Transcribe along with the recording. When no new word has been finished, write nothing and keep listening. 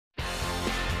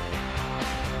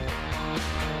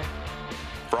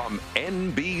from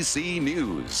NBC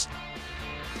News.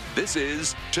 This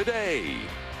is Today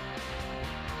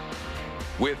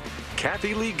with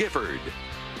Kathy Lee Gifford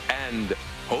and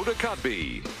Hoda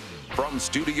Kotb from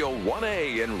Studio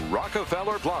 1A in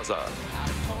Rockefeller Plaza.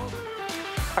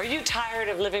 Are you tired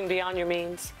of living beyond your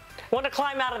means? Want to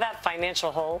climb out of that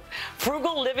financial hole?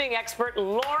 Frugal living expert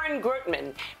Lauren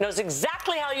Greutman knows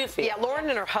exactly how you feel. Yeah, Lauren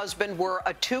and her husband were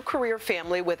a two-career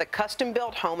family with a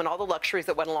custom-built home and all the luxuries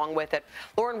that went along with it.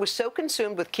 Lauren was so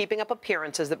consumed with keeping up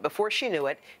appearances that before she knew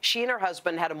it, she and her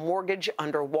husband had a mortgage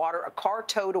underwater, a car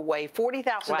towed away,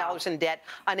 $40,000 in debt,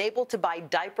 unable to buy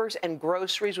diapers and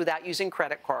groceries without using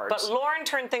credit cards. But Lauren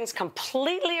turned things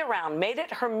completely around, made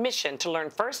it her mission to learn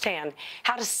firsthand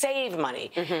how to save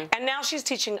money. And now she's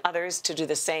teaching others to do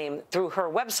the same through her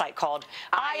website called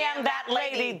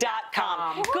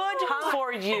IamThatLady.com. Good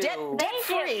for you.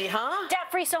 Debt-free, huh?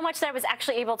 Debt-free so much that I was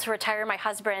actually able to retire my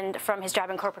husband from his job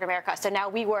in corporate America. So now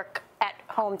we work at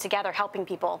home together helping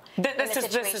people. This is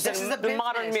the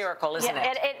modern miracle, isn't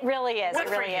it? It really is. It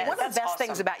really is. One of the best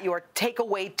things about your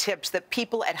takeaway tips that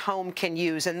people at home can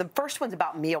use, and the first one's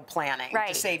about meal planning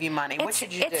to save you money. What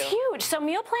should you do? It's huge. So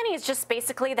meal planning is just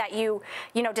basically that you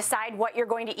decide what you're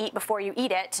going to eat before you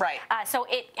eat it. Right. So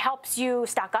it helps you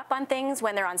stock up on things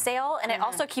when they're on sale, and it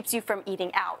also keeps you from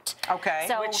eating out. Okay.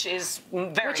 So, which is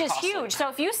very Which is huge. So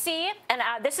if you see, and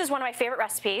this is one of my favorite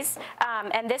recipes,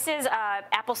 and this is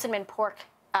apple cinnamon pork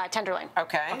tenderloin.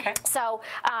 Okay. So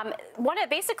one of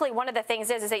the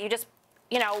things is that you just,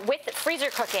 with freezer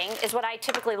cooking is what I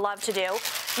typically love to do.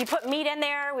 You put meat in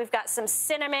there. We've got some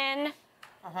cinnamon,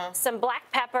 some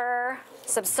black pepper,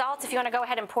 some salt if you want to go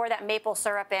ahead and pour that maple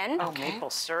syrup in. Oh, maple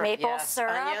syrup. Maple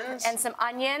syrup. Onions. And some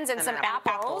onions and some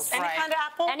apples. Any kind of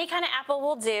apple? Any kind of apple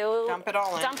will do. Dump it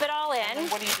all in. Dump it all in. And then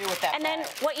what do you do with that? And then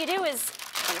what you do is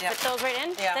put those right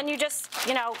in. Yeah. Then you just,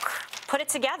 put it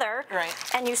together. Right.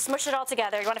 And you smush it all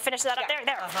together. You want to finish that up there?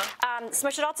 There.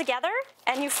 Smush it all together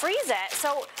and you freeze it.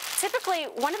 So typically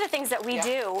one of the things that we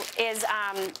do is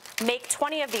make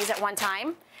 20 of these at one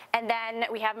time. And then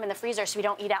we have them in the freezer so we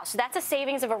don't eat out. So that's a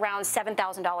savings of around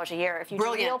 $7,000 a year if you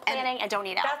do meal planning and don't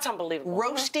eat out. That's unbelievable.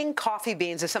 Roasting coffee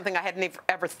beans is something I hadn't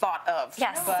ever thought of.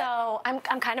 Yes, so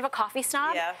I'm kind of a coffee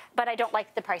snob, but I don't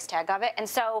like the price tag of it. And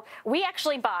so we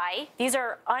actually buy, these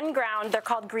are unground, they're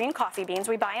called green coffee beans.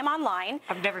 We buy them online.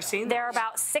 I've never seen They're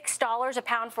about $6 a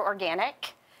pound for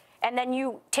organic. And then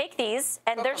you take these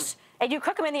and and you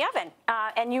cook them in the oven,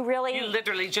 and you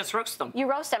literally just roast them. You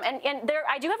roast them, and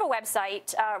I do have a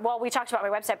website. Well, we talked about my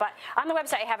website, but on the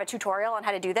website I have a tutorial on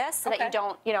how to do this, so that you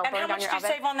don't, burn down your oven. And how much do you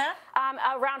save on that?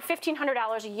 Around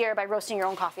 $1,500 a year by roasting your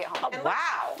own coffee at home. Oh,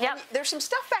 wow. Yep. There's some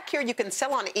stuff back here you can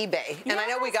sell on eBay, and I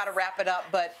know we got to wrap it up,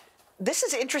 but this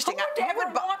is interesting. Who would ever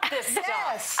want this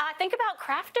stuff? Think about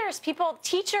crafters,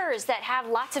 teachers that have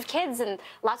lots of kids and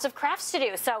lots of crafts to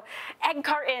do. So egg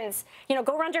cartons,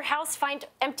 go around your house, find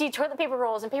empty toilet paper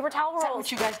rolls and paper towel rolls. Is that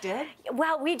what you guys did?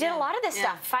 Well, we did a lot of this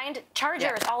stuff. Find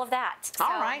chargers, all of that. So.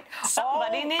 All right.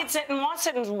 Somebody needs it and wants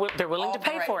it, and they're willing to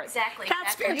pay for it. Exactly.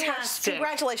 That's fantastic.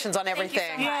 Congratulations on everything.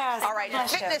 Thank you so much. Yes. All right.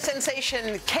 Fitness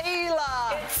sensation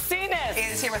Kayla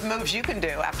is here with moves you can do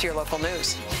after your local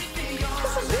news.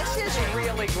 This is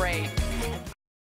really great.